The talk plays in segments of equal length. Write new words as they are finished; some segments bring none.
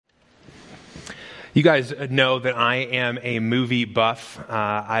You guys know that I am a movie buff.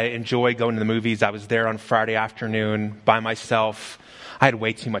 I enjoy going to the movies. I was there on Friday afternoon by myself. I had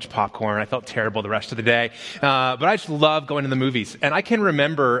way too much popcorn. I felt terrible the rest of the day. But I just love going to the movies. And I can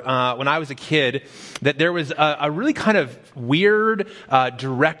remember when I was a kid that there was a really kind of weird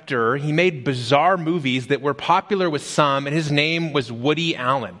director. He made bizarre movies that were popular with some, and his name was Woody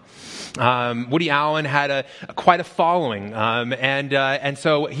Allen. Woody Allen had quite a following, and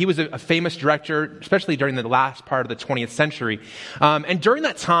so he was a famous director, especially during the last part of the 20th century. And during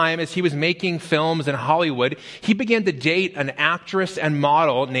that time, as he was making films in Hollywood, he began to date an actress and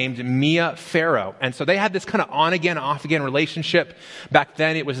model named Mia Farrow. And so they had this kind of on-again, off-again relationship. Back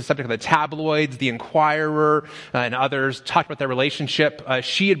then, it was the subject of the tabloids, The Inquirer, and others talked about their relationship.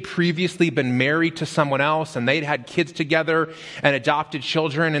 She had previously been married to someone else, and they'd had kids together and adopted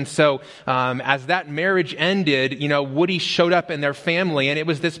children. And so as that marriage ended, Woody showed up in their family, and it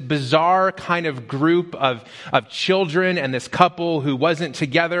was this bizarre kind of group of children and this couple who wasn't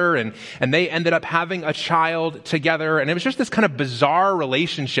together, and they ended up having a child together, and it was just this kind of bizarre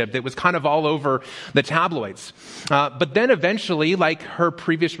relationship that was kind of all over the tabloids. But then eventually, like her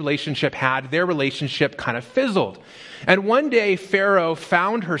previous relationship had, their relationship kind of fizzled. And one day, Farrow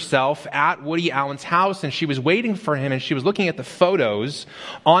found herself at Woody Allen's house, and she was waiting for him, and she was looking at the photos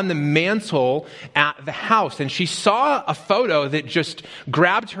on the mantle at the house. And she saw a photo that just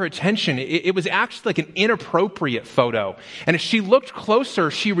grabbed her attention. It was actually like an inappropriate photo. And as she looked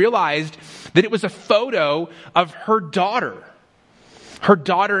closer, she realized that it was a photo of her daughter. Her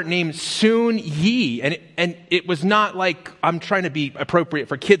daughter named Soon Yi, and it was not like I'm trying to be appropriate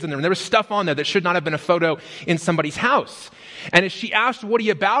for kids in there. There was stuff on there that should not have been a photo in somebody's house. And as she asked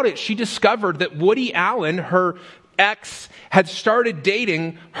Woody about it, she discovered that Woody Allen, her ex, had started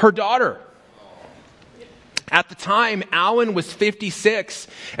dating her daughter. At the time, Allen was 56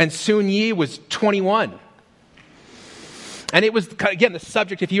 and Soon Yi was 21. And it was, again, the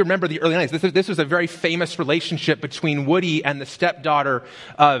subject, if you remember the early 90s, this was a very famous relationship between Woody and the stepdaughter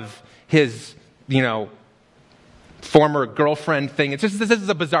of his, former girlfriend thing. This is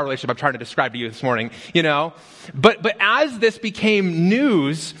a bizarre relationship I'm trying to describe to you this morning, But as this became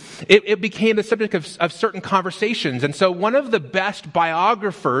news, it became the subject of certain conversations. And so one of the best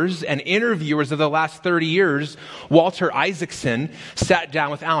biographers and interviewers of the last 30 years, Walter Isaacson, sat down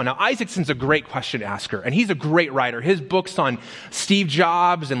with Allen. Now, Isaacson's a great question asker, and he's a great writer. His books on Steve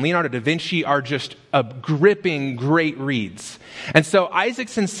Jobs and Leonardo da Vinci are just gripping, great reads. And so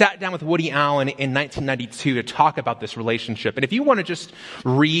Isaacson sat down with Woody Allen in 1992 to talk about this relationship. And if you want to just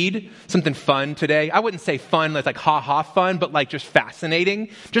read something fun today, I wouldn't say fun, like ha-ha fun, but like just fascinating,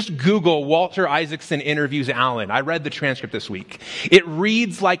 just Google Walter Isaacson interviews Allen. I read the transcript this week. It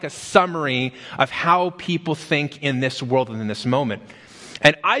reads like a summary of how people think in this world and in this moment.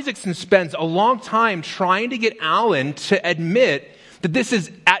 And Isaacson spends a long time trying to get Allen to admit that this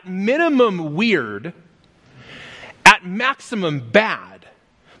is at minimum weird, at maximum bad,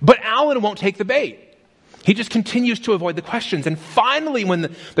 but Allen won't take the bait. He just continues to avoid the questions. And finally,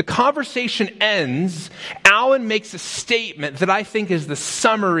 when the conversation ends, Allen makes a statement that I think is the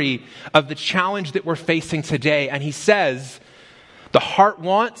summary of the challenge that we're facing today. And he says, the heart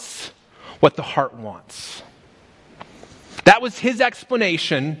wants what the heart wants. That was his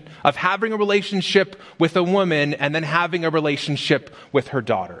explanation of having a relationship with a woman and then having a relationship with her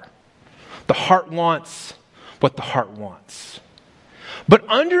daughter. The heart wants what the heart wants. But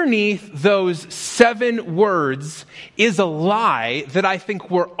underneath those 7 words is a lie that I think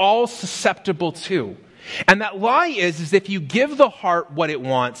we're all susceptible to. And that lie is if you give the heart what it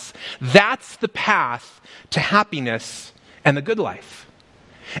wants, that's the path to happiness and the good life.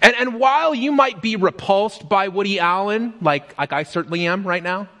 And while you might be repulsed by Woody Allen, like I certainly am right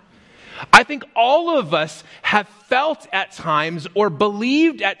now, I think all of us have felt at times or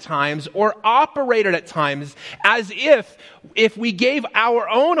believed at times or operated at times as if we gave our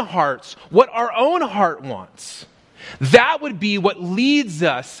own hearts what our own heart wants, that would be what leads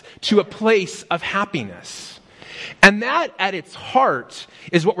us to a place of happiness. And that at its heart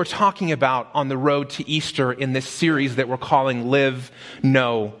is what we're talking about on the road to Easter in this series that we're calling Live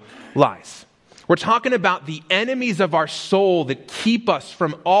No Lies. We're talking about the enemies of our soul that keep us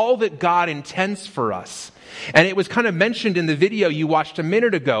from all that God intends for us. And it was kind of mentioned in the video you watched a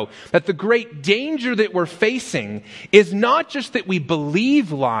minute ago that the great danger that we're facing is not just that we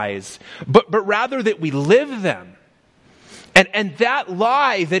believe lies, but rather that we live them. And that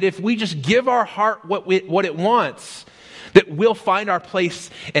lie that if we just give our heart what it wants, that we'll find our place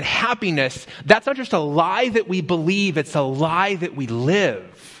in happiness, that's not just a lie that we believe, it's a lie that we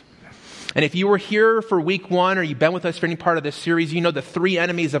live. And if you were here for week 1 or you've been with us for any part of this series, you know the 3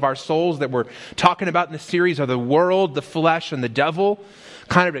 enemies of our souls that we're talking about in the series are the world, the flesh, and the devil.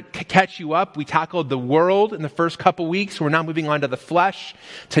 Kind of to catch you up, we tackled the world in the first couple weeks. We're now moving on to the flesh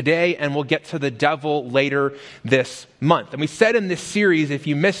today, and we'll get to the devil later this month. And we said in this series, if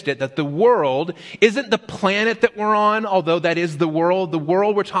you missed it, that the world isn't the planet that we're on, although that is the world. The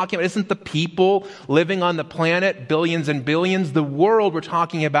world we're talking about isn't the people living on the planet, billions and billions. The world we're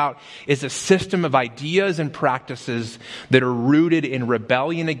talking about is a system of ideas and practices that are rooted in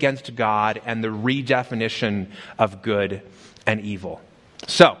rebellion against God and the redefinition of good and evil.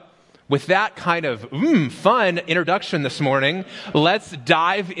 So, with that kind of fun introduction this morning, let's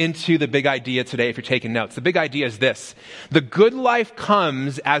dive into the big idea today if you're taking notes. The big idea is this: the good life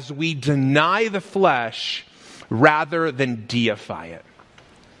comes as we deny the flesh rather than deify it.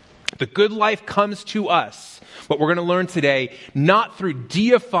 The good life comes to us, what we're going to learn today, not through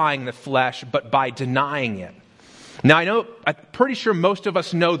deifying the flesh, but by denying it. Now, I'm pretty sure most of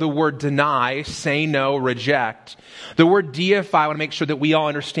us know the word deny, say no, reject. The word deify, I want to make sure that we all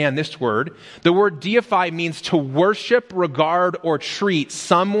understand this word. The word deify means to worship, regard, or treat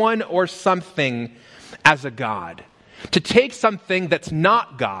someone or something as a god. To take something that's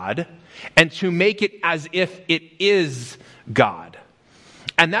not God and to make it as if it is God.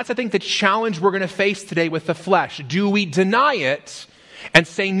 And that's, I think, the challenge we're going to face today with the flesh. Do we deny it and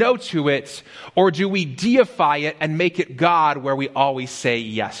say no to it, or do we deify it and make it God where we always say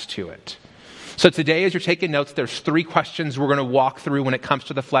yes to it? So today, as you're taking notes, there's 3 questions we're going to walk through when it comes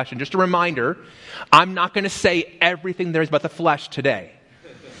to the flesh. And just a reminder, I'm not going to say everything there is about the flesh today.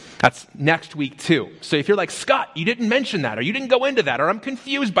 That's next week too. So if you're like, Scott, you didn't mention that, or you didn't go into that, or I'm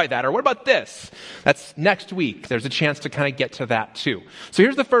confused by that, or what about this? That's next week. There's a chance to kind of get to that too. So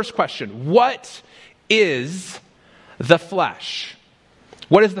here's the first question. What is the flesh?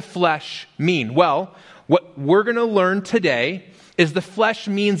 What does the flesh mean? Well, what we're going to learn today is the flesh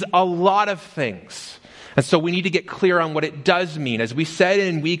means a lot of things. And so we need to get clear on what it does mean. As we said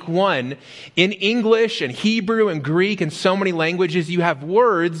in week 1, in English and Hebrew and Greek and so many languages, you have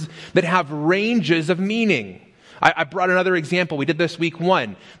words that have ranges of meaning. I brought another example. We did this week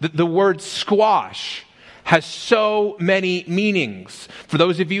 1. The word squash has so many meanings. For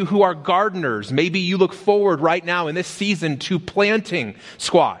those of you who are gardeners, maybe you look forward right now in this season to planting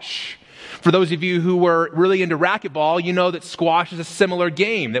squash. For those of you who were really into racquetball, you know that squash is a similar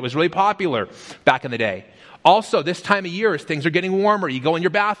game that was really popular back in the day. Also, this time of year, as things are getting warmer, you go in your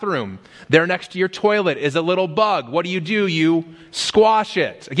bathroom. There next to your toilet is a little bug. What do? You squash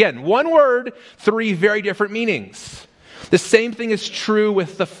it. Again, one word, 3 very different meanings. The same thing is true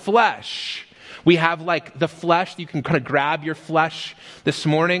with the flesh. We have like the flesh. You can kind of grab your flesh this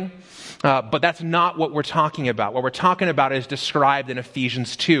morning. But that's not what we're talking about. What we're talking about is described in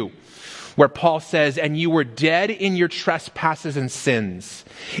Ephesians 2. Where Paul says, and you were dead in your trespasses and sins,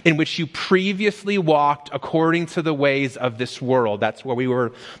 in which you previously walked according to the ways of this world. That's where we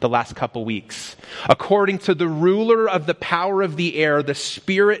were the last couple weeks. According to the ruler of the power of the air, the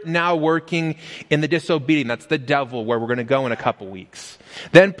spirit now working in the disobedient. That's the devil, where we're going to go in a couple weeks.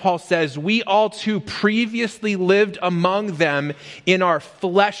 Then Paul says, we all too previously lived among them in our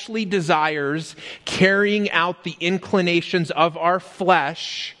fleshly desires, carrying out the inclinations of our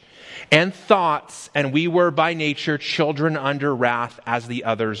flesh and thoughts, and we were by nature children under wrath as the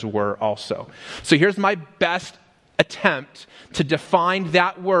others were also. So here's my best attempt to define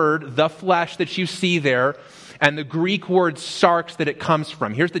that word, the flesh, that you see there, and the Greek word sarx that it comes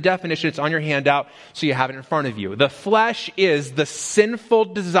from. Here's the definition. It's on your handout, so you have it in front of you. The flesh is the sinful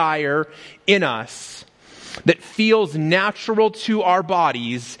desire in us that feels natural to our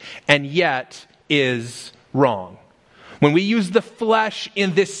bodies and yet is wrong. When we use the flesh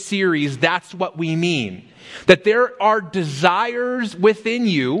in this series, that's what we mean. That there are desires within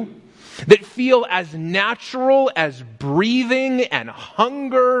you that feel as natural as breathing and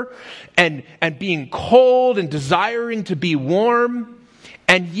hunger and being cold and desiring to be warm.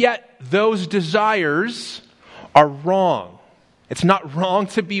 And yet those desires are wrong. It's not wrong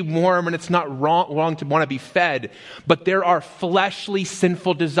to be warm, and it's not wrong to want to be fed, but there are fleshly,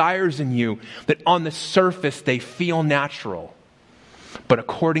 sinful desires in you that on the surface they feel natural. But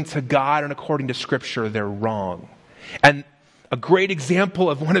according to God and according to Scripture, they're wrong. And a great example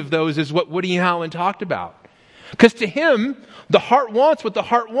of one of those is what Woody Allen talked about. Because to him, the heart wants what the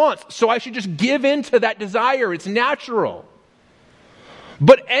heart wants, so I should just give in to that desire. It's natural.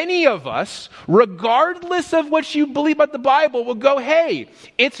 But any of us, regardless of what you believe about the Bible, will go, hey,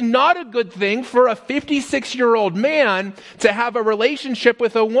 it's not a good thing for a 56-year-old man to have a relationship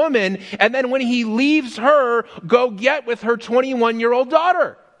with a woman, and then when he leaves her, go get with her 21-year-old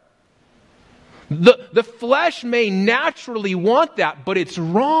daughter. The flesh may naturally want that, but it's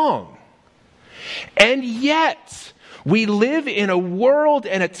wrong. And yet, we live in a world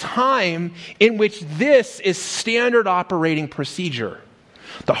and a time in which this is standard operating procedure.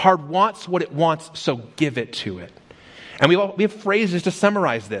 The heart wants what it wants, so give it to it. And we have phrases to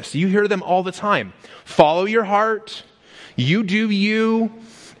summarize this. You hear them all the time. Follow your heart. You do you.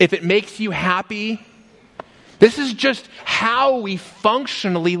 If it makes you happy. This is just how we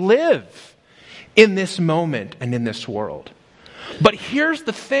functionally live in this moment and in this world. But here's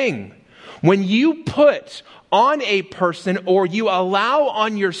the thing. When you put on a person or you allow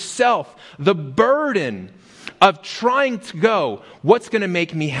on yourself the burden of trying to go, what's going to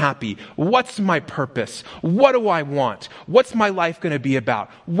make me happy? What's my purpose? What do I want? What's my life going to be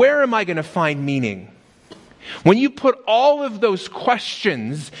about? Where am I going to find meaning? When you put all of those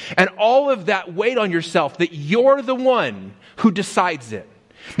questions and all of that weight on yourself, that you're the one who decides it,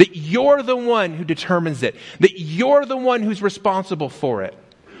 that you're the one who determines it, that you're the one who's responsible for it,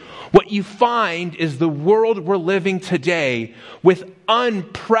 what you find is the world we're living today with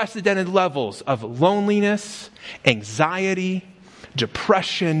unprecedented levels of loneliness, anxiety,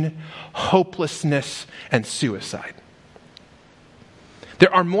 depression, hopelessness, and suicide.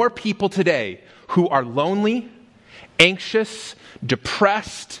 There are more people today who are lonely, anxious,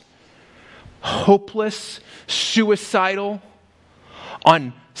 depressed, hopeless, suicidal,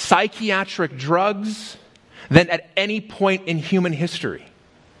 on psychiatric drugs than at any point in human history.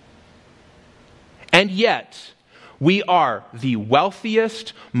 And yet, we are the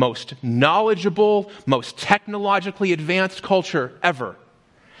wealthiest, most knowledgeable, most technologically advanced culture ever.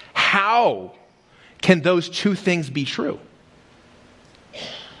 How can those two things be true?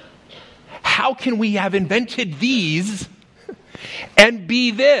 How can we have invented these and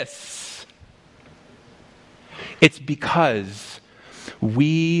be this? It's because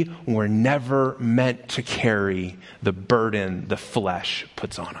we were never meant to carry the burden the flesh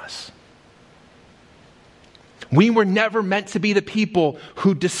puts on us. We were never meant to be the people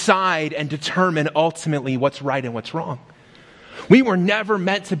who decide and determine ultimately what's right and what's wrong. We were never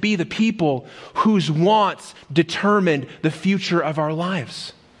meant to be the people whose wants determined the future of our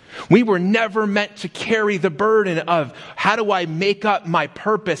lives. We were never meant to carry the burden of how do I make up my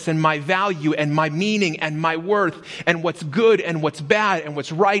purpose and my value and my meaning and my worth and what's good and what's bad and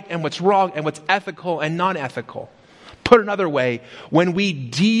what's right and what's wrong and what's ethical and non-ethical. Put another way, when we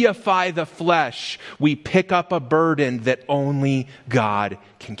deify the flesh, we pick up a burden that only God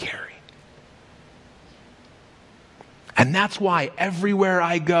can carry. And that's why everywhere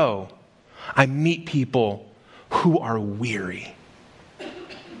I go, I meet people who are weary.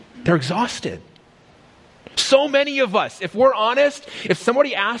 They're exhausted. So many of us, if we're honest, if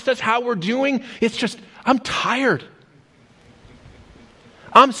somebody asked us how we're doing, it's just, I'm tired.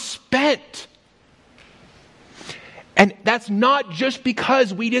 I'm spent. And that's not just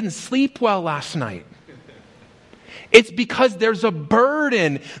because we didn't sleep well last night. It's because there's a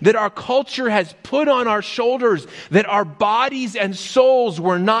burden that our culture has put on our shoulders that our bodies and souls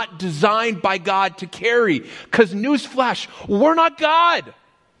were not designed by God to carry. Because newsflash, we're not God.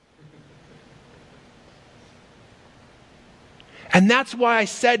 And that's why I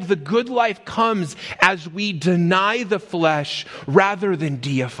said the good life comes as we deny the flesh rather than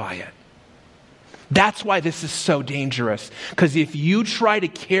deify it. That's why this is so dangerous. Because if you try to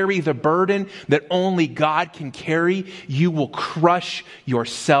carry the burden that only God can carry, you will crush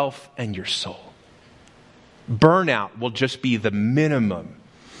yourself and your soul. Burnout will just be the minimum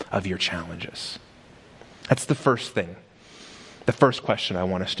of your challenges. That's the first thing. The first question I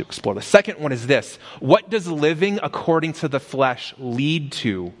want us to explore. The second one is this. What does living according to the flesh lead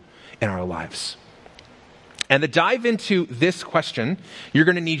to in our lives? And to dive into this question, you're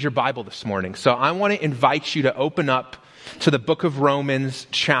going to need your Bible this morning. So I want to invite you to open up to the book of Romans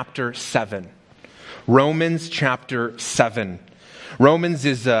chapter 7. Romans chapter 7. Romans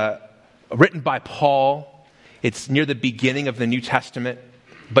is written by Paul. It's near the beginning of the New Testament,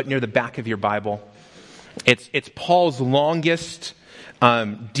 but near the back of your Bible. It's Paul's longest,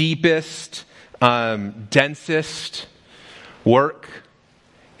 deepest, densest work.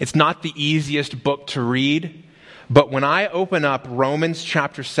 It's not the easiest book to read, but when I open up Romans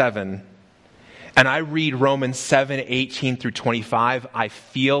chapter 7 and I read Romans 7:18 through 25, I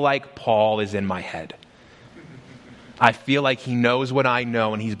feel like Paul is in my head. I feel like he knows what I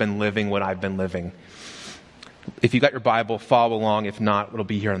know and he's been living what I've been living. If you got your Bible, follow along. If not, it'll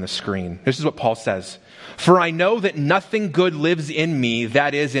be here on the screen. This is what Paul says. For I know that nothing good lives in me,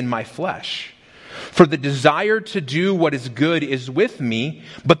 that is in my flesh. For the desire to do what is good is with me,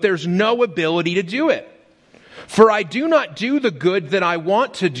 but there's no ability to do it. For I do not do the good that I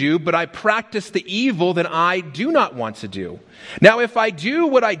want to do, but I practice the evil that I do not want to do. Now, if I do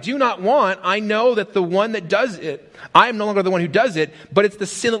what I do not want, I know that the one that does it, I am no longer the one who does it, but it's the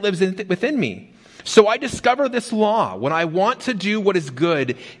sin that lives within me. So I discover this law. When I want to do what is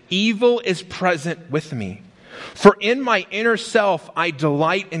good, evil is present with me. For in my inner self, I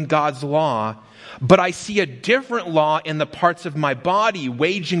delight in God's law, but I see a different law in the parts of my body,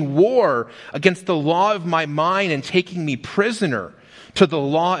 waging war against the law of my mind and taking me prisoner to the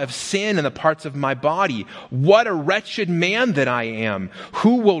law of sin in the parts of my body. What a wretched man that I am!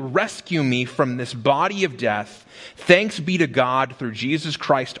 Who will rescue me from this body of death? Thanks be to God through Jesus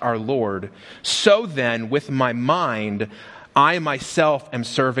Christ our Lord. So then, with my mind, I myself am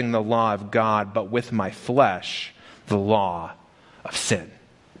serving the law of God, but with my flesh, the law of sin.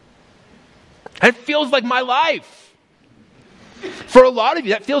 That feels like my life. For a lot of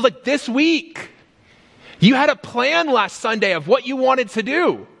you, that feels like this week. You had a plan last Sunday of what you wanted to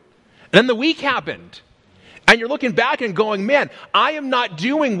do. And then the week happened. And you're looking back and going, man, I am not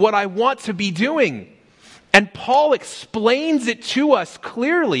doing what I want to be doing. And Paul explains it to us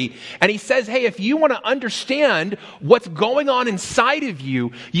clearly. And he says, hey, if you want to understand what's going on inside of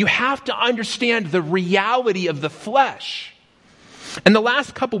you, you have to understand the reality of the flesh. In the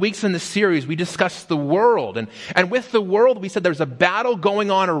last couple weeks in this series, we discussed the world. And with the world, we said there's a battle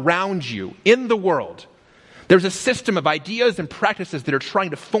going on around you, in the world. There's a system of ideas and practices that are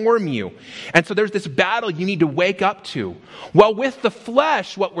trying to form you. And so there's this battle you need to wake up to. Well, with the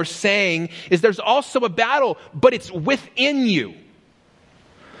flesh, what we're saying is there's also a battle, but it's within you.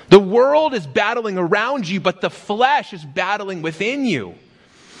 The world is battling around you, but the flesh is battling within you.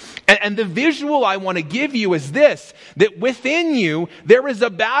 And the visual I want to give you is this, that within you, there is a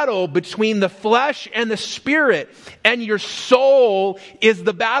battle between the flesh and the spirit, and your soul is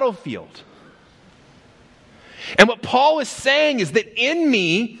the battlefield. And what Paul is saying is that in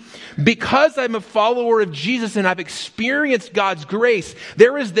me, because I'm a follower of Jesus and I've experienced God's grace,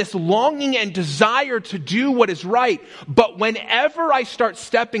 there is this longing and desire to do what is right. But whenever I start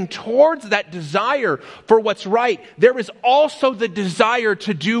stepping towards that desire for what's right, there is also the desire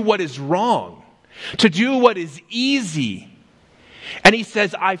to do what is wrong, to do what is easy. And he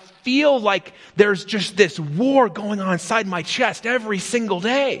says, I feel like there's just this war going on inside my chest every single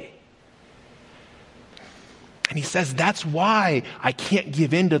day. And he says, that's why I can't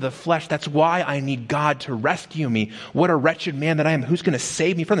give in to the flesh. That's why I need God to rescue me. What a wretched man that I am. Who's going to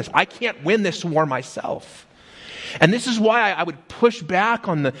save me from this? I can't win this war myself. And this is why I would push back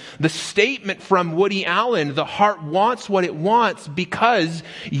on the statement from Woody Allen, the heart wants what it wants, because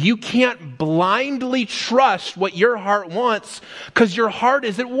you can't blindly trust what your heart wants because your heart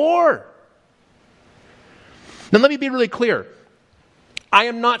is at war. Now let me be really clear. I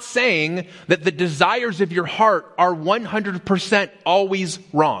am not saying that the desires of your heart are 100% always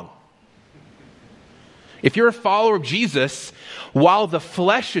wrong. If you're a follower of Jesus, while the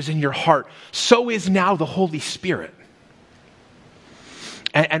flesh is in your heart, so is now the Holy Spirit.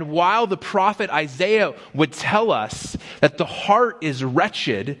 And while the prophet Isaiah would tell us that the heart is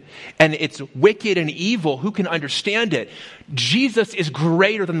wretched and it's wicked and evil, who can understand it? Jesus is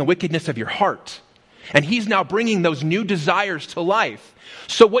greater than the wickedness of your heart. And he's now bringing those new desires to life.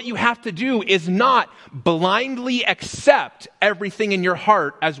 So what you have to do is not blindly accept everything in your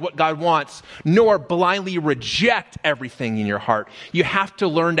heart as what God wants, nor blindly reject everything in your heart. You have to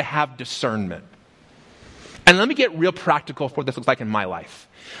learn to have discernment. And let me get real practical for what this looks like in my life.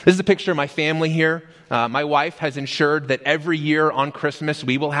 This is a picture of my family here. My wife has ensured that every year on Christmas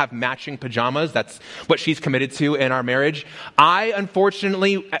we will have matching pajamas. That's what she's committed to in our marriage. I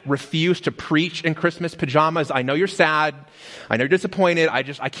unfortunately refuse to preach in Christmas pajamas. I know you're sad. I know you're disappointed. I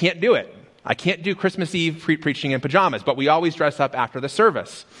can't do it. I can't do Christmas Eve preaching in pajamas, but we always dress up after the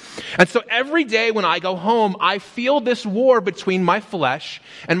service. And so every day when I go home, I feel this war between my flesh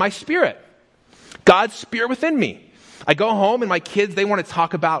and my spirit. God's spirit within me. I go home and my kids, they want to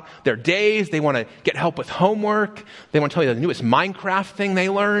talk about their days. They want to get help with homework. They want to tell you the newest Minecraft thing they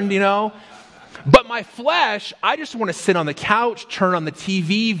learned, But my flesh, I just want to sit on the couch, turn on the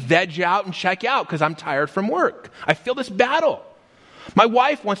TV, veg out and check out because I'm tired from work. I feel this battle. My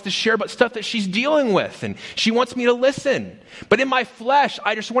wife wants to share about stuff that she's dealing with and she wants me to listen. But in my flesh,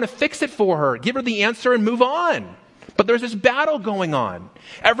 I just want to fix it for her, give her the answer and move on. But there's this battle going on.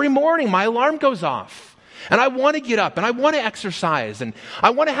 Every morning my alarm goes off. And I want to get up and I want to exercise and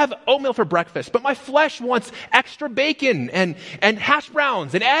I want to have oatmeal for breakfast. But my flesh wants extra bacon and hash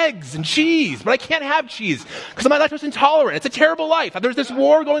browns and eggs and cheese. But I can't have cheese because I'm lactose intolerant. It's a terrible life. There's this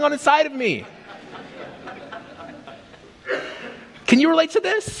war going on inside of me. Can you relate to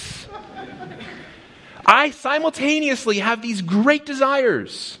this? I simultaneously have these great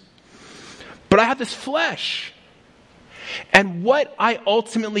desires, but I have this flesh. And what I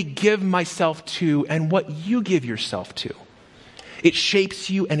ultimately give myself to and what you give yourself to, it shapes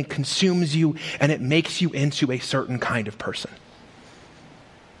you and it consumes you and it makes you into a certain kind of person.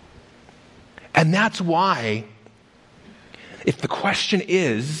 And that's why, if the question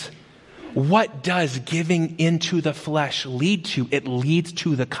is, what does giving into the flesh lead to? It leads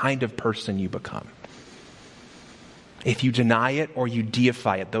to the kind of person you become. If you deny it or you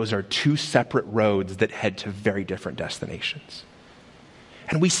deify it, those are two separate roads that head to very different destinations.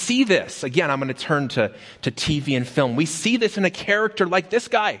 And we see this, again, I'm going to turn to TV and film. We see this in a character like this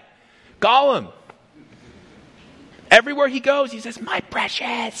guy, Gollum. Everywhere he goes, he says, "My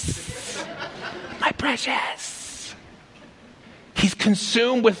precious, my precious." He's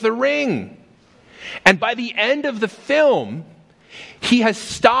consumed with the ring. And by the end of the film, he has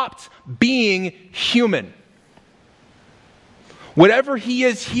stopped being human. Whatever he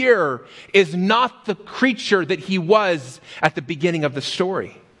is here is not the creature that he was at the beginning of the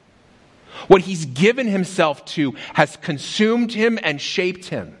story. What he's given himself to has consumed him and shaped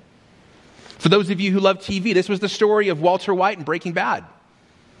him. For those of you who love TV, this was the story of Walter White in Breaking Bad.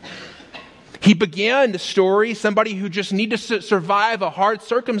 He began the story, somebody who just needed to survive a hard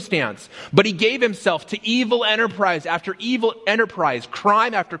circumstance. But he gave himself to evil enterprise after evil enterprise,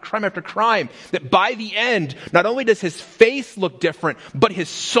 crime after crime after crime. That by the end, not only does his face look different, but his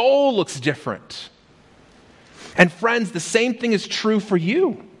soul looks different. And friends, the same thing is true for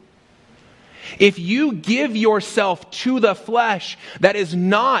you. If you give yourself to the flesh, that is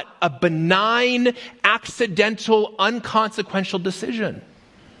not a benign, accidental, unconsequential decision.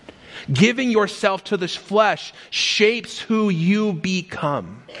 Giving yourself to this flesh shapes who you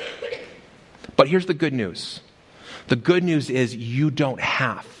become. But here's the good news. The good news is you don't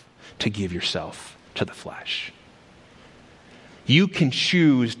have to give yourself to the flesh. You can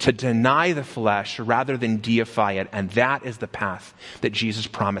choose to deny the flesh rather than deify it, and that is the path that Jesus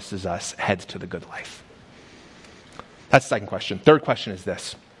promises us heads to the good life. That's the second question. Third question is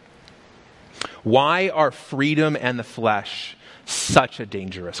this. Why are freedom and the flesh such a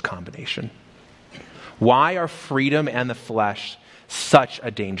dangerous combination? Why are freedom and the flesh such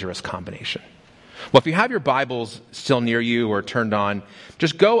a dangerous combination? Well, if you have your Bibles still near you or turned on,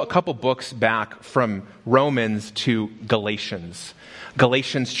 just go a couple books back from Romans to Galatians.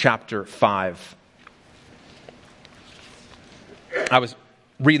 Galatians chapter 5. I was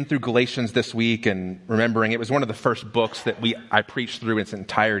reading through Galatians this week and remembering it was one of the first books that I preached through in its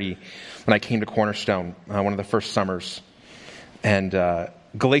entirety when I came to Cornerstone, one of the first summers. And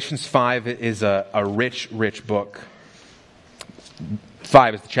Galatians 5 is a rich, rich book.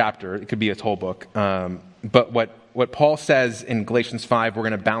 5 is the chapter. It could be its whole book. But what Paul says in Galatians 5, we're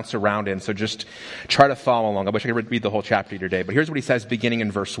going to bounce around in. So just try to follow along. I wish I could read the whole chapter today. But here's what he says beginning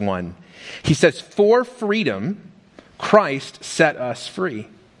in verse 1. He says, "For freedom, Christ set us free.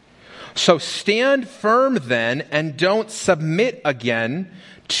 So stand firm then and don't submit again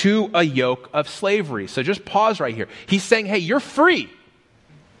to a yoke of slavery." So just pause right here. He's saying, hey, you're free.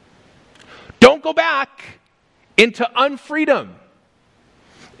 Don't go back into unfreedom.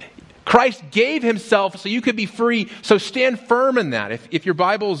 Christ gave himself so you could be free, so stand firm in that. If your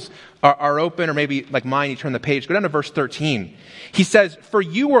Bibles are open, or maybe like mine, you turn the page, go down to verse 13. He says, "For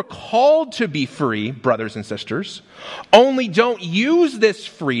you were called to be free, brothers and sisters. Only don't use this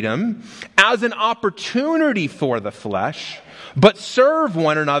freedom as an opportunity for the flesh, but serve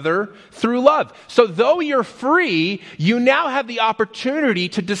one another through love." So though you're free, you now have the opportunity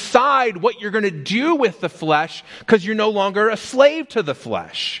to decide what you're going to do with the flesh because you're no longer a slave to the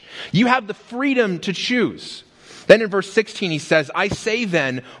flesh. You have the freedom to choose. Then in verse 16 he says, "I say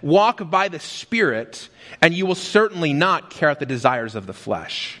then, walk by the Spirit, and you will certainly not carry out the desires of the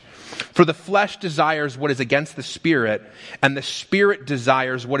flesh. For the flesh desires what is against the Spirit, and the Spirit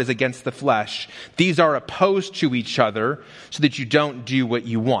desires what is against the flesh. These are opposed to each other, so that you don't do what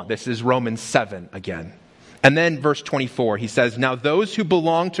you want." This is Romans 7 again. And then verse 24, he says, "Now those who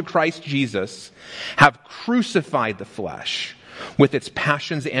belong to Christ Jesus have crucified the flesh with its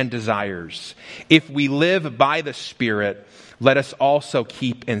passions and desires. If we live by the Spirit, let us also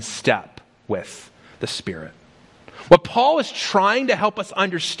keep in step with the Spirit." What Paul is trying to help us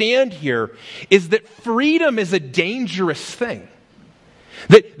understand here is that freedom is a dangerous thing.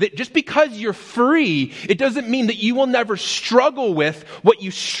 That just because you're free, it doesn't mean that you will never struggle with what you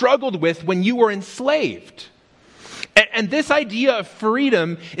struggled with when you were enslaved. And this idea of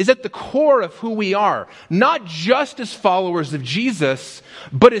freedom is at the core of who we are, not just as followers of Jesus,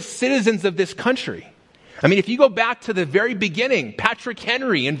 but as citizens of this country. I mean, if you go back to the very beginning, Patrick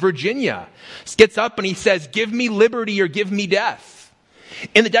Henry in Virginia gets up and he says, give me liberty or give me death.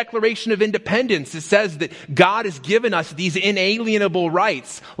 In the Declaration of Independence, it says that God has given us these inalienable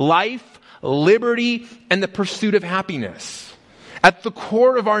rights, life, liberty, and the pursuit of happiness. At the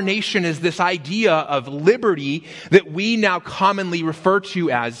core of our nation is this idea of liberty that we now commonly refer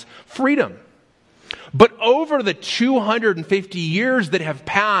to as freedom. But over the 250 years that have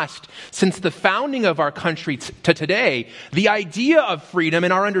passed since the founding of our country to today, the idea of freedom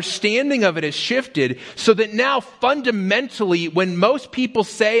and our understanding of it has shifted so that now fundamentally, when most people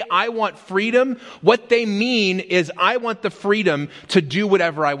say, I want freedom, what they mean is I want the freedom to do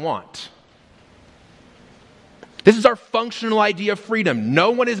whatever I want. This is our functional idea of freedom.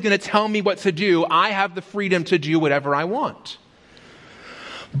 No one is going to tell me what to do. I have the freedom to do whatever I want.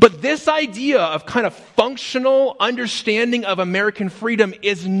 But this idea of kind of functional understanding of American freedom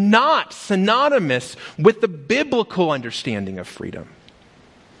is not synonymous with the biblical understanding of freedom.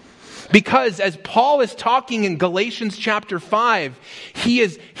 Because as Paul is talking in Galatians chapter 5,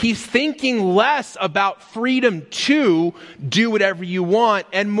 he's thinking less about freedom to do whatever you want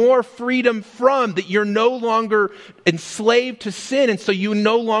and more freedom from that you're no longer enslaved to sin, and so you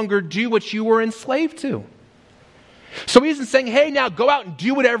no longer do what you were enslaved to. So he isn't saying, hey, now go out and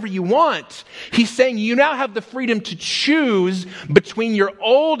do whatever you want. He's saying you now have the freedom to choose between your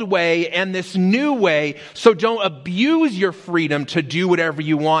old way and this new way. So don't abuse your freedom to do whatever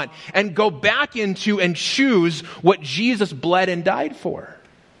you want and go back into and choose what Jesus bled and died for.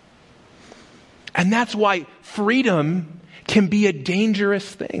 And that's why freedom can be a dangerous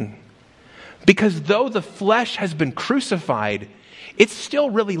thing. Because though the flesh has been crucified, it's still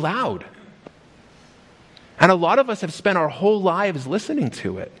really loud. And a lot of us have spent our whole lives listening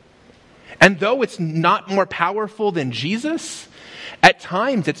to it. And though it's not more powerful than Jesus, at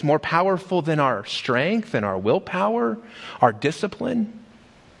times it's more powerful than our strength and our willpower, our discipline.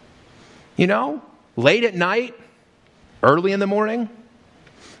 You know, late at night, early in the morning,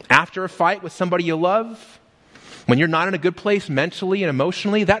 after a fight with somebody you love, when you're not in a good place mentally and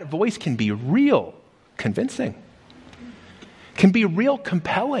emotionally, that voice can be real convincing, can be real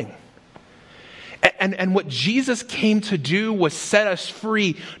compelling. And what Jesus came to do was set us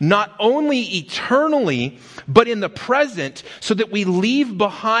free, not only eternally, but in the present, so that we leave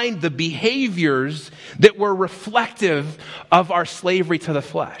behind the behaviors that were reflective of our slavery to the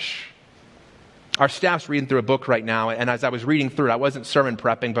flesh. Our staff's reading through a book right now, and as I was reading through it, I wasn't sermon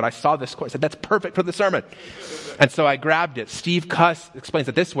prepping, but I saw this quote. I said, that's perfect for the sermon. And so I grabbed it. Steve Cuss explains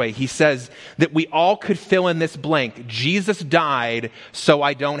it this way. He says that we all could fill in this blank. Jesus died so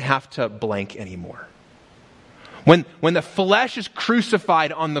I don't have to blank anymore. When the flesh is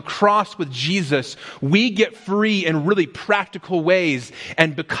crucified on the cross with Jesus, we get free in really practical ways.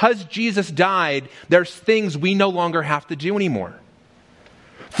 And because Jesus died, there's things we no longer have to do anymore.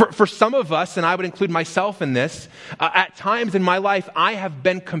 For some of us, and I would include myself in this, at times in my life, I have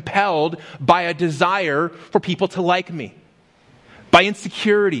been compelled by a desire for people to like me, by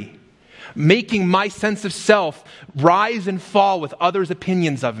insecurity, making my sense of self rise and fall with others'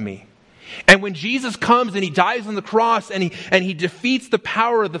 opinions of me. And when Jesus comes and he dies on the cross and he defeats the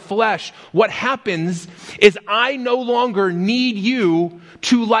power of the flesh, what happens is I no longer need you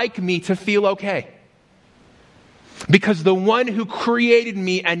to like me to feel okay. Because the one who created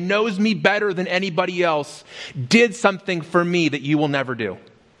me and knows me better than anybody else did something for me that you will never do.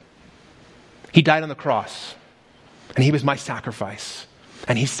 He died on the cross, and he was my sacrifice,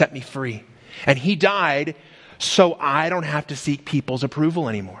 and he set me free. And he died so I don't have to seek people's approval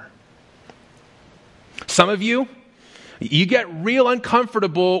anymore. Some of you get real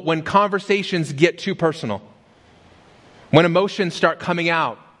uncomfortable when conversations get too personal, when emotions start coming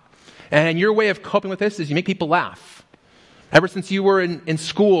out. And your way of coping with this is you make people laugh. Ever since you were in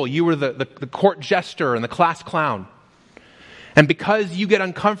school, you were the court jester and the class clown. And because you get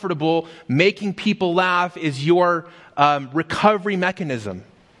uncomfortable, making people laugh is your recovery mechanism.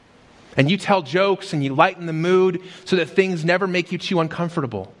 And you tell jokes and you lighten the mood so that things never make you too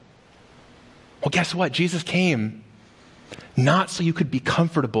uncomfortable. Well, guess what? Jesus came not so you could be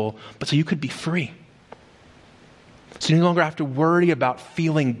comfortable, but so you could be free. So you no longer have to worry about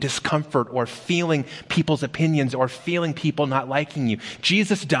feeling discomfort or feeling people's opinions or feeling people not liking you.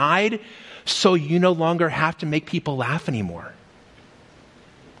 Jesus died so you no longer have to make people laugh anymore.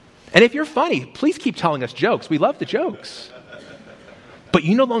 And if you're funny, please keep telling us jokes. We love the jokes. But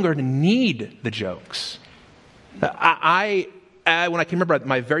you no longer need the jokes. When I can remember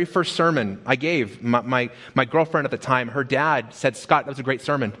my very first sermon I gave, my girlfriend at the time, her dad said, "Scott, that was a great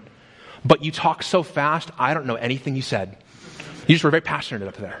sermon. But you talk so fast, I don't know anything you said. You just were very passionate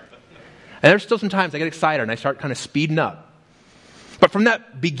up there." And there's still some times I get excited and I start kind of speeding up. But from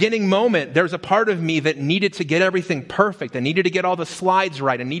that beginning moment, there's a part of me that needed to get everything perfect. I needed to get all the slides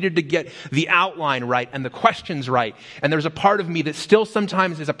right. I needed to get the outline right and the questions right. And there's a part of me that still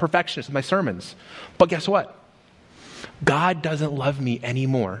sometimes is a perfectionist with my sermons. But guess what? God doesn't love me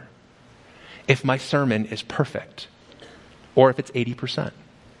anymore if my sermon is perfect or if it's 80%.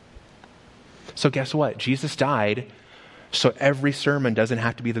 So guess what? Jesus died so every sermon doesn't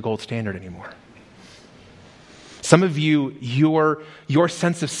have to be the gold standard anymore. Some of you, your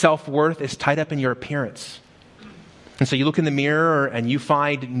sense of self-worth is tied up in your appearance. And so you look in the mirror and you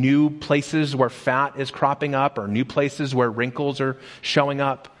find new places where fat is cropping up or new places where wrinkles are showing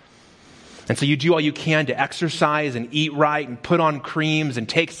up. And so you do all you can to exercise and eat right and put on creams and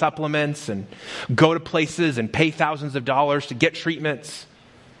take supplements and go to places and pay thousands of dollars to get treatments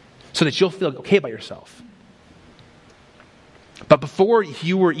so that you'll feel okay about yourself. But before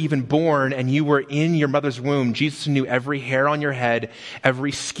you were even born and you were in your mother's womb, Jesus knew every hair on your head,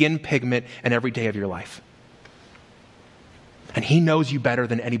 every skin pigment, and every day of your life. And he knows you better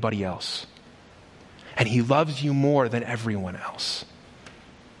than anybody else. And he loves you more than everyone else.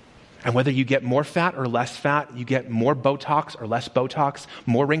 And whether you get more fat or less fat, you get more Botox or less Botox,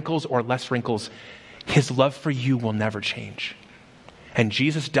 more wrinkles or less wrinkles, his love for you will never change. And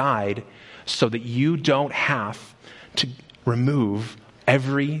Jesus died so that you don't have to remove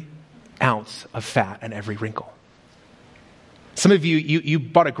every ounce of fat and every wrinkle. Some of you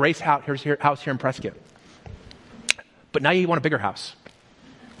bought a Grace house here in Prescott. But now you want a bigger house.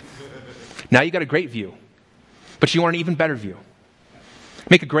 Now you got a great view. But you want an even better view.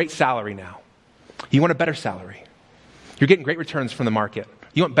 Make a great salary now. You want a better salary. You're getting great returns from the market.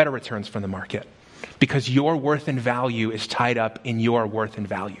 You want better returns from the market. Because your worth and value is tied up in your worth and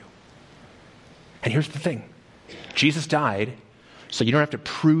value. And here's the thing. Jesus died so you don't have to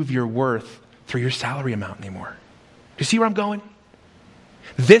prove your worth through your salary amount anymore. Do you see where I'm going?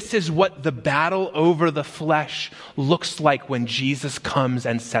 This is what the battle over the flesh looks like when Jesus comes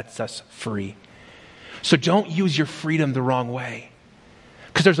and sets us free. So don't use your freedom the wrong way.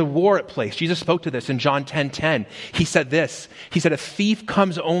 Because there's a war at place. Jesus spoke to this in John 10:10. He said this. He said, a thief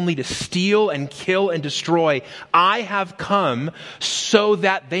comes only to steal and kill and destroy. I have come so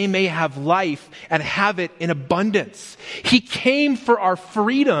that they may have life and have it in abundance. He came for our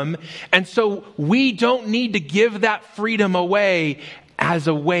freedom. And so we don't need to give that freedom away as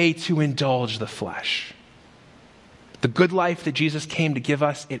a way to indulge the flesh. The good life that Jesus came to give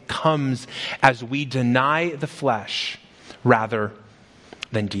us, it comes as we deny the flesh rather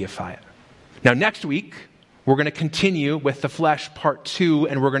than deify it. Now, next week, we're going to continue with the flesh part 2,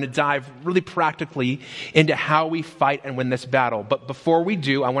 and we're going to dive really practically into how we fight and win this battle. But before we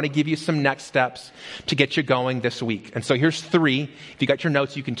do, I want to give you some next steps to get you going this week. And so here's 3. If you got your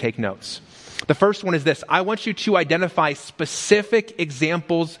notes, you can take notes. The first one is this. I want you to identify specific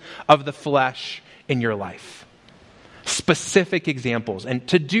examples of the flesh in your life. Specific examples. And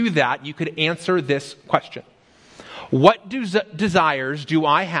to do that, you could answer this question. What desires do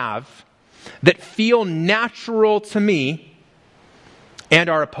I have that feel natural to me and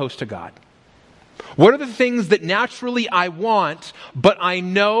are opposed to God? What are the things that naturally I want, but I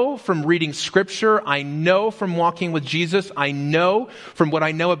know from reading Scripture, I know from walking with Jesus, I know from what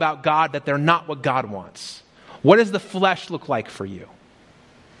I know about God that they're not what God wants? What does the flesh look like for you?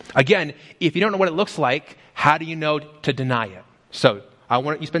 Again, if you don't know what it looks like, how do you know to deny it? So I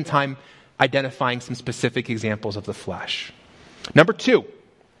want you to spend time identifying some specific examples of the flesh. Number 2,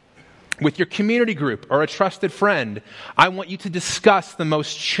 with your community group or a trusted friend, I want you to discuss the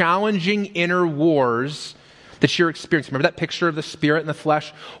most challenging inner wars that you're experiencing. Remember that picture of the spirit and the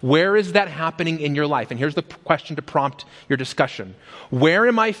flesh? Where is that happening in your life? And here's the question to prompt your discussion. Where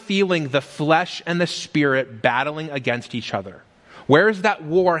am I feeling the flesh and the spirit battling against each other? Where is that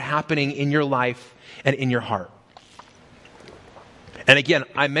war happening in your life and in your heart? And again,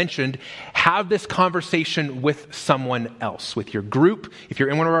 I mentioned, have this conversation with someone else, with your group, if you're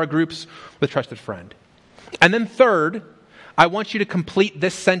in one of our groups, with a trusted friend. And then third, I want you to complete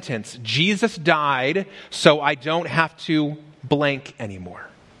this sentence. Jesus died so I don't have to blank anymore.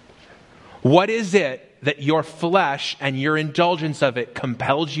 What is it that your flesh and your indulgence of it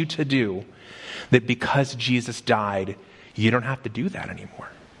compels you to do that because Jesus died, you don't have to do that anymore?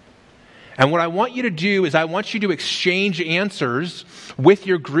 And what I want you to do is I want you to exchange answers with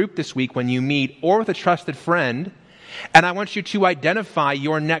your group this week when you meet or with a trusted friend. And I want you to identify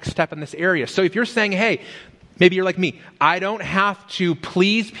your next step in this area. So if you're saying, hey, maybe you're like me, I don't have to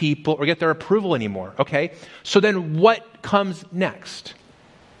please people or get their approval anymore. Okay, so then what comes next?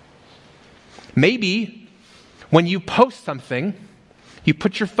 Maybe when you post something, You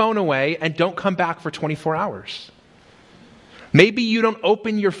put your phone away and don't come back for 24 hours. Maybe you don't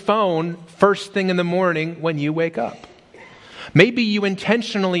open your phone first thing in the morning when you wake up. Maybe you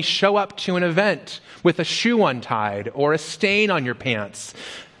intentionally show up to an event with a shoe untied or a stain on your pants.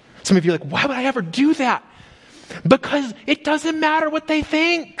 Some of you are like, why would I ever do that? Because it doesn't matter what they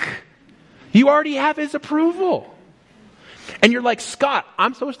think. You already have his approval. And you're like, Scott,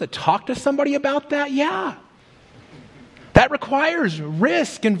 I'm supposed to talk to somebody about that? Yeah. That requires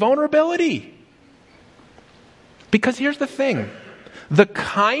risk and vulnerability. Because here's the thing. The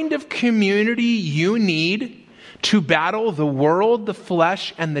kind of community you need to battle the world, the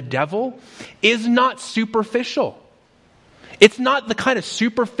flesh, and the devil is not superficial. It's not the kind of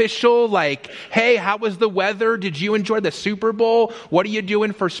superficial like, hey, how was the weather? Did you enjoy the Super Bowl? What are you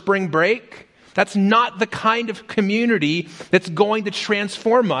doing for spring break? That's not the kind of community that's going to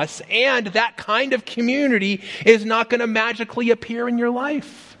transform us. And that kind of community is not going to magically appear in your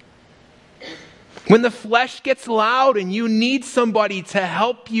life. When the flesh gets loud and you need somebody to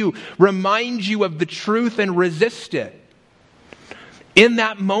help you, remind you of the truth and resist it, in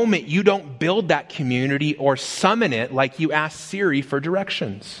that moment, you don't build that community or summon it like you ask Siri for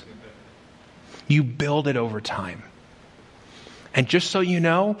directions. You build it over time. And just so you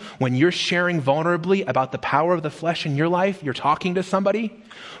know, when you're sharing vulnerably about the power of the flesh in your life, you're talking to somebody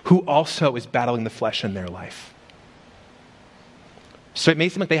who also is battling the flesh in their life. So it may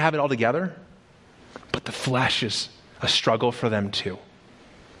seem like they have it all together, but the flesh is a struggle for them too.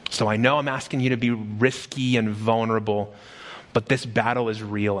 So I know I'm asking you to be risky and vulnerable, but this battle is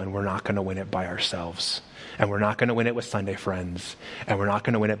real and we're not going to win it by ourselves. And we're not going to win it with Sunday friends. And we're not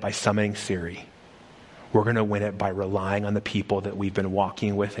going to win it by summoning Siri. We're going to win it by relying on the people that we've been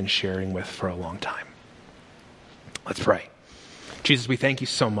walking with and sharing with for a long time. Let's pray. Jesus, we thank you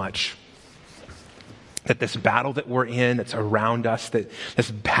so much that this battle that we're in, that's around us, that this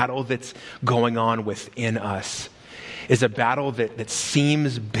battle that's going on within us is a battle that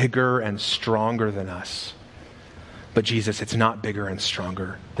seems bigger and stronger than us. But Jesus, it's not bigger and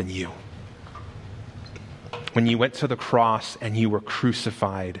stronger than you. When you went to the cross and you were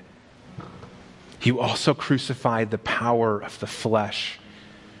crucified, you also crucified the power of the flesh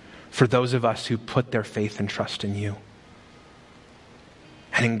for those of us who put their faith and trust in you.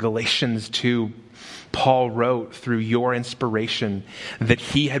 And in Galatians 2, Paul wrote through your inspiration that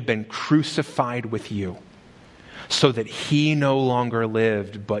he had been crucified with you so that he no longer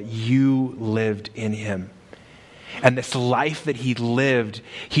lived, but you lived in him. And this life that he lived,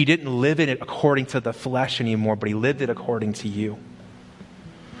 he didn't live in it according to the flesh anymore, but he lived it according to you.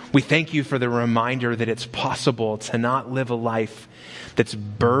 We thank you for the reminder that it's possible to not live a life that's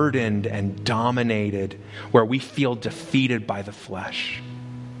burdened and dominated, where we feel defeated by the flesh,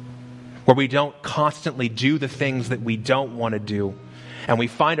 where we don't constantly do the things that we don't want to do, and we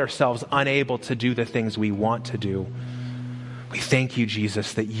find ourselves unable to do the things we want to do. We thank you,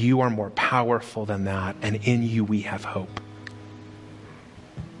 Jesus, that you are more powerful than that, and in you we have hope.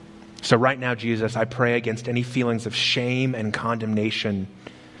 So right now, Jesus, I pray against any feelings of shame and condemnation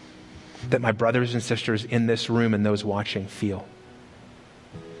that my brothers and sisters in this room and those watching feel.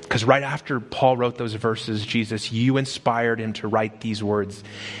 Because right after Paul wrote those verses, Jesus, you inspired him to write these words.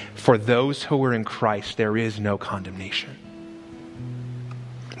 For those who are in Christ, there is no condemnation.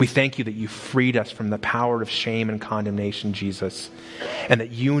 We thank you that you freed us from the power of shame and condemnation, Jesus, and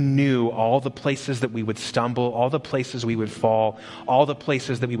that you knew all the places that we would stumble, all the places we would fall, all the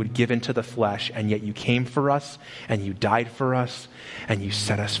places that we would give into the flesh, and yet you came for us, and you died for us, and you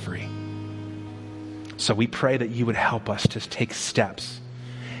set us free. So we pray that you would help us to take steps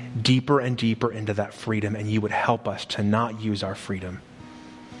deeper and deeper into that freedom, and you would help us to not use our freedom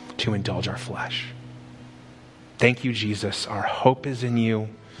to indulge our flesh. Thank you, Jesus. Our hope is in you.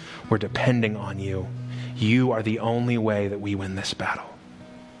 We're depending on you. You are the only way that we win this battle.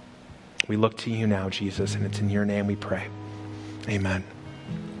 We look to you now, Jesus, and it's in your name we pray. Amen.